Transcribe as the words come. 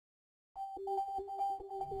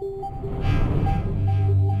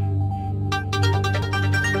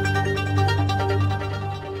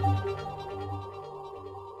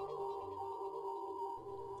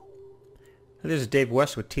This is Dave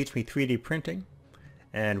West with Teach Me 3D Printing,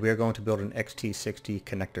 and we are going to build an XT60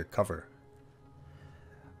 connector cover.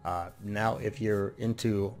 Now if you're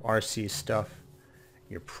into RC stuff,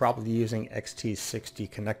 you're probably using XT60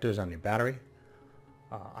 connectors on your battery.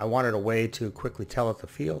 I wanted a way to quickly tell at the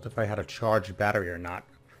field if I had a charged battery or not.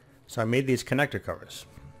 So I made these connector covers.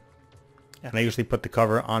 And I usually put the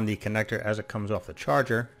cover on the connector as it comes off the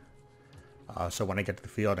charger. So when I get to the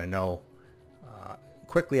field I know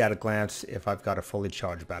quickly at a glance if I've got a fully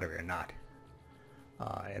charged battery or not.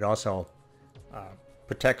 It also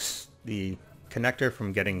protects the connector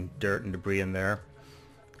from getting dirt and debris in there.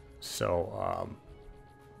 So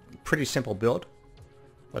pretty simple build.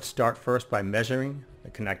 Let's start first by measuring the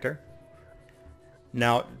connector.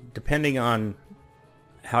 Now, depending on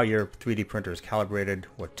how your 3D printer is calibrated,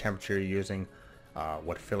 what temperature you're using,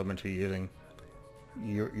 what filament you're using,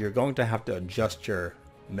 you're going to have to adjust your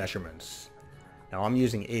measurements. Now I'm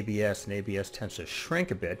using ABS, and ABS tends to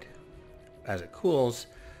shrink a bit as it cools,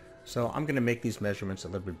 so I'm going to make these measurements a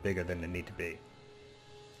little bit bigger than they need to be.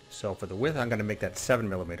 So for the width I'm going to make that 7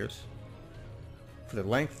 millimeters. For the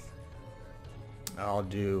length I'll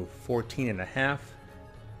do 14.5,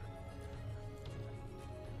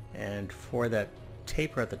 and for that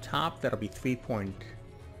taper at the top that'll be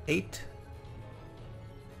 3.8,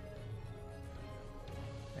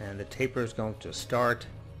 and the taper is going to start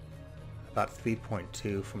about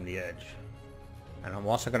 3.2 from the edge. And I'm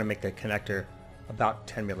also going to make the connector about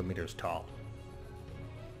 10 millimeters tall.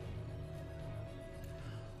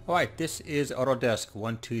 Alright, this is Autodesk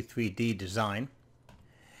 123D design.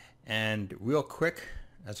 And real quick,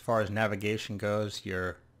 as far as navigation goes,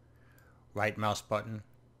 your right mouse button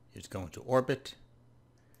is going to orbit.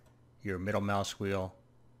 Your middle mouse wheel,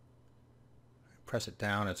 press it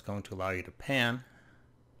down, it's going to allow you to pan.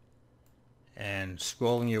 And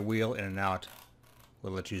scrolling your wheel in and out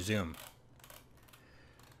will let you zoom.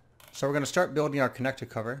 So we're going to start building our connector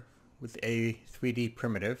cover with a 3D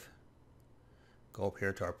primitive. Go up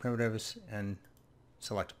here to our primitives and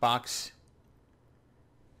select box.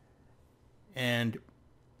 And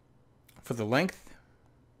for the length,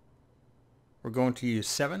 we're going to use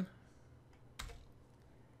 7.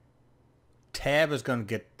 Tab is going to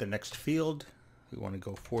get the next field. We want to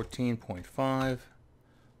go 14.5.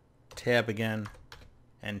 Tab again,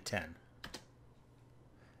 and 10.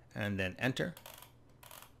 And then enter.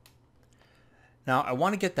 Now I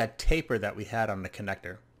want to get that taper that we had on the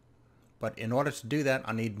connector, but in order to do that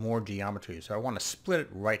I need more geometry, so I want to split it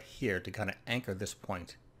right here to kind of anchor this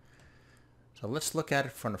point. So let's look at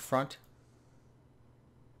it from the front.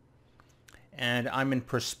 And I'm in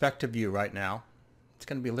perspective view right now. It's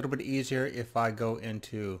going to be a little bit easier if I go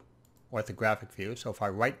into orthographic view. So if I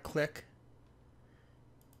right click,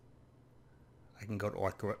 I can go to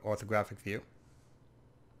orthographic view.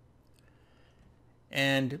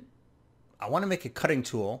 And I want to make a cutting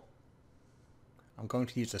tool. I'm going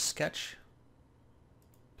to use a sketch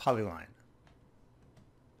polyline.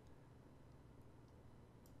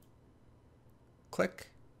 Click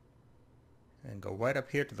and go right up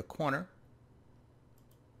here to the corner.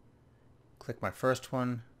 Click my first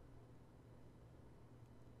one.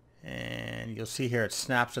 And you'll see here it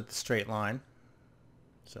snaps at the straight line.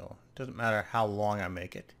 So it doesn't matter how long I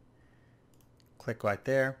make it. Click right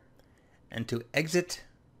there. And to exit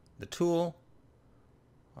the tool,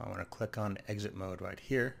 I want to click on exit mode right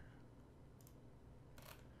here.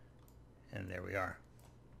 And there we are.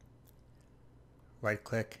 Right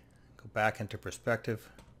click, go back into perspective.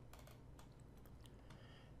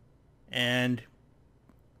 And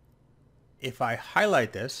if I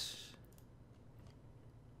highlight this,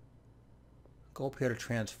 go up here to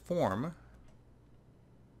transform,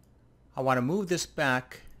 I want to move this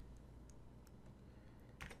back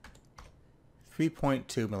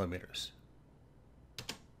 3.2 millimeters.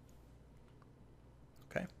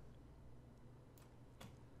 Okay.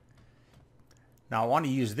 Now I want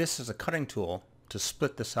to use this as a cutting tool to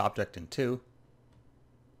split this object in two.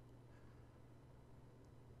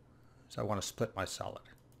 So I want to split my solid.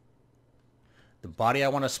 The body I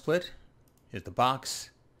want to split is the box.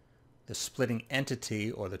 The splitting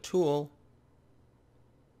entity or the tool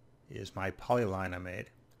is my polyline I made.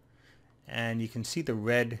 And you can see the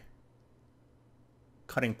red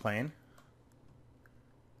cutting plane.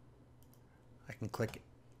 I can click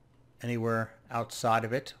anywhere outside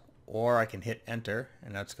of it, or I can hit enter,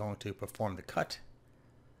 and that's going to perform the cut.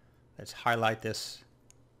 Let's highlight this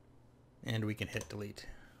and we can hit delete.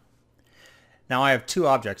 Now I have two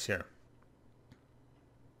objects here.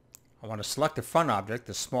 I want to select the front object,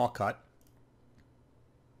 the small cut,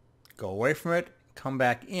 go away from it, come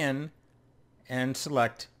back in and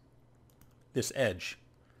select this edge.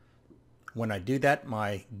 When I do that,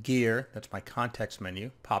 my gear, that's my context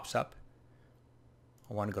menu, pops up.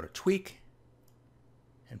 I want to go to tweak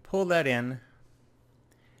and pull that in,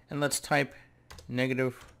 and let's type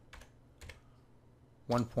negative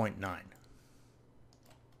 1.9.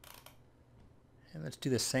 And let's do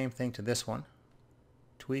the same thing to this one.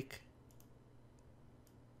 Tweak,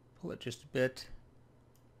 pull it just a bit,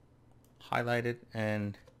 highlight it,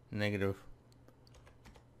 and negative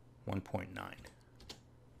 1.9.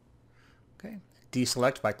 Okay,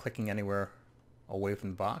 deselect by clicking anywhere away from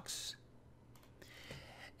the box.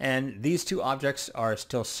 And these two objects are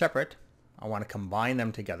still separate. I want to combine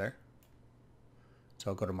them together. So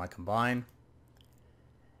I'll go to my combine,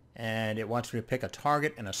 and it wants me to pick a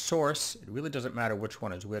target and a source. It really doesn't matter which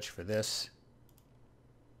one is which for this.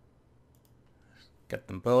 Get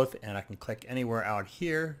them both, and I can click anywhere out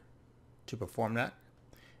here to perform that.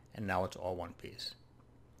 And now it's all one piece.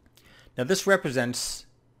 Now this represents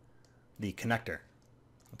the connector.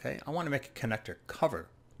 Okay, I want to make a connector cover.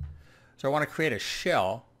 So I want to create a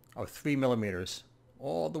shell of 3 millimeters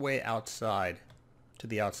all the way outside to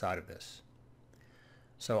the outside of this.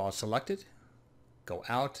 So I'll select it, go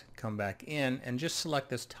out, come back in, and just select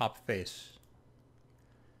this top face.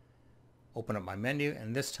 Open up my menu,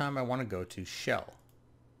 and this time I want to go to shell.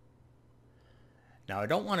 Now I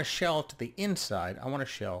don't want a shell to the inside, I want a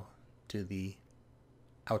shell to the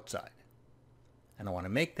outside. And I want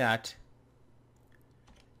to make that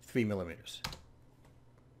 3 millimeters.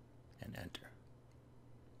 And enter.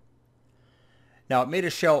 Now it made a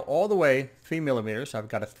shell all the way 3 millimeters. I've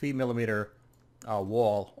got a 3 millimeter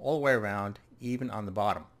wall all the way around, even on the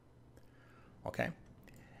bottom. Okay.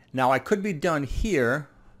 Now I could be done here,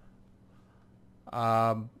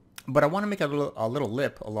 but I want to make a little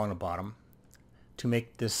lip along the bottom to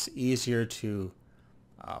make this easier to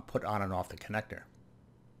put on and off the connector.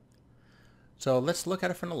 So let's look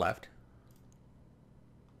at it from the left.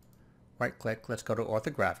 Right click, let's go to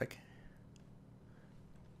orthographic.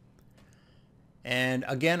 And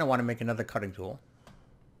again, I want to make another cutting tool.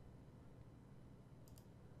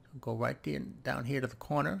 Go right down here to the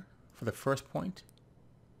corner for the first point,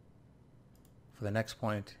 for the next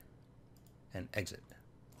point, and exit.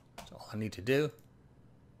 That's all I need to do. Go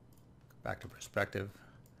back to perspective.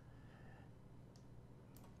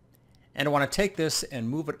 And I want to take this and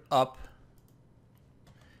move it up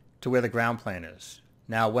to where the ground plane is.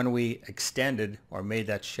 Now when we extended or made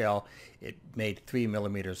that shell, it made 3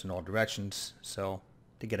 millimeters in all directions. So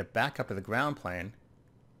to get it back up to the ground plane,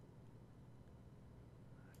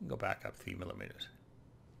 go back up 3 millimeters.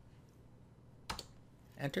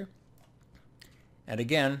 Enter. And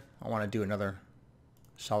again, I want to do another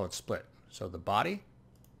solid split. So the body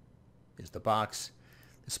is the box.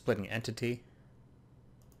 The splitting entity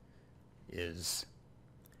is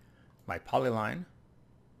my polyline.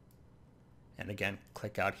 And again,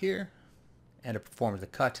 click out here, and it performs the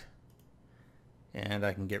cut. And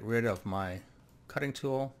I can get rid of my cutting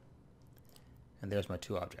tool, and there's my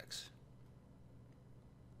two objects.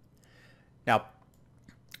 Now,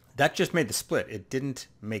 that just made the split. It didn't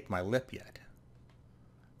make my lip yet.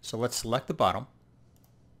 So let's select the bottom,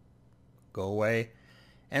 go away,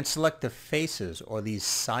 and select the faces or these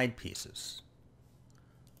side pieces.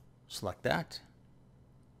 Select that,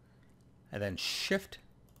 and then Shift,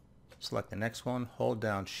 select the next one, hold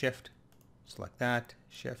down Shift, select that,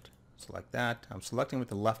 Shift, select that. I'm selecting with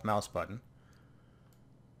the left mouse button.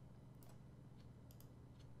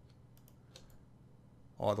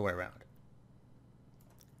 All the way around.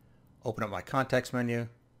 Open up my context menu,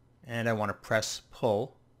 and I want to press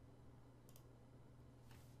pull.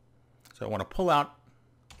 So I want to pull out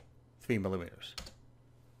 3 millimeters.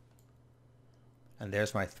 And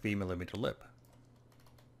there's my 3 millimeter lip.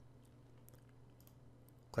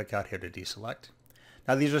 Click out here to deselect.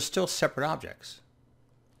 Now these are still separate objects.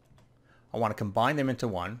 I want to combine them into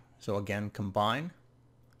one. So again, combine,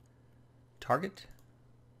 target,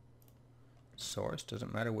 source,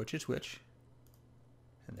 doesn't matter which is which.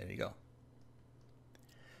 And there you go.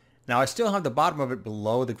 Now I still have the bottom of it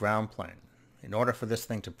below the ground plane. In order for this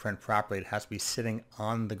thing to print properly, it has to be sitting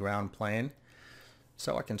on the ground plane.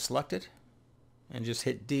 So I can select it and just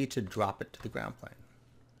hit D to drop it to the ground plane.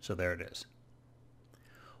 So there it is.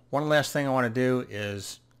 One last thing I want to do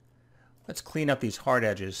is let's clean up these hard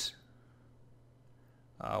edges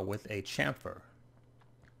with a chamfer.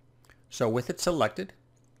 So with it selected,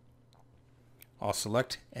 I'll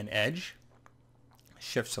select an edge,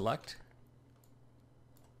 Shift select,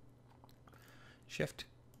 Shift,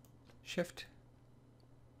 Shift,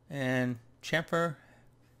 and chamfer,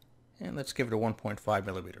 and let's give it a 1.5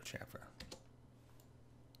 millimeter chamfer.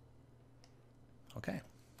 Okay,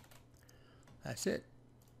 that's it.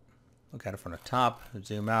 Look at it from the top,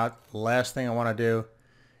 zoom out. Last thing I want to do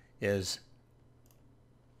is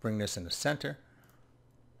bring this in the center.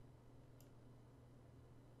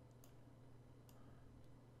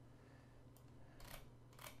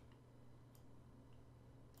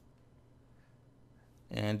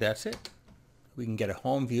 And that's it. We can get a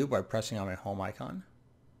home view by pressing on my home icon.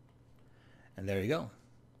 And there you go.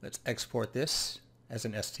 Let's export this as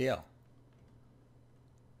an STL.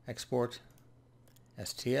 Export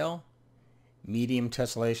STL. Medium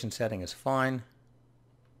tessellation setting is fine.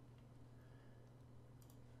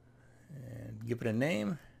 And give it a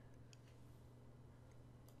name.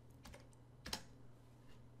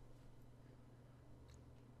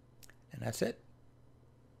 And that's it.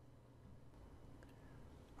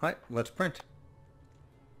 Alright, let's print.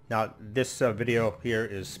 Now this video here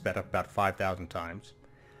is sped up about 5,000 times.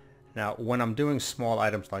 Now when I'm doing small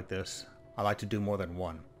items like this, I like to do more than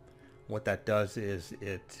one. What that does is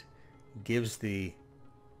it gives the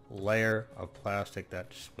layer of plastic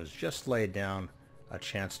that was just laid down a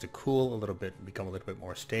chance to cool a little bit and become a little bit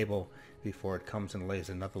more stable before it comes and lays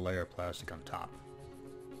another layer of plastic on top.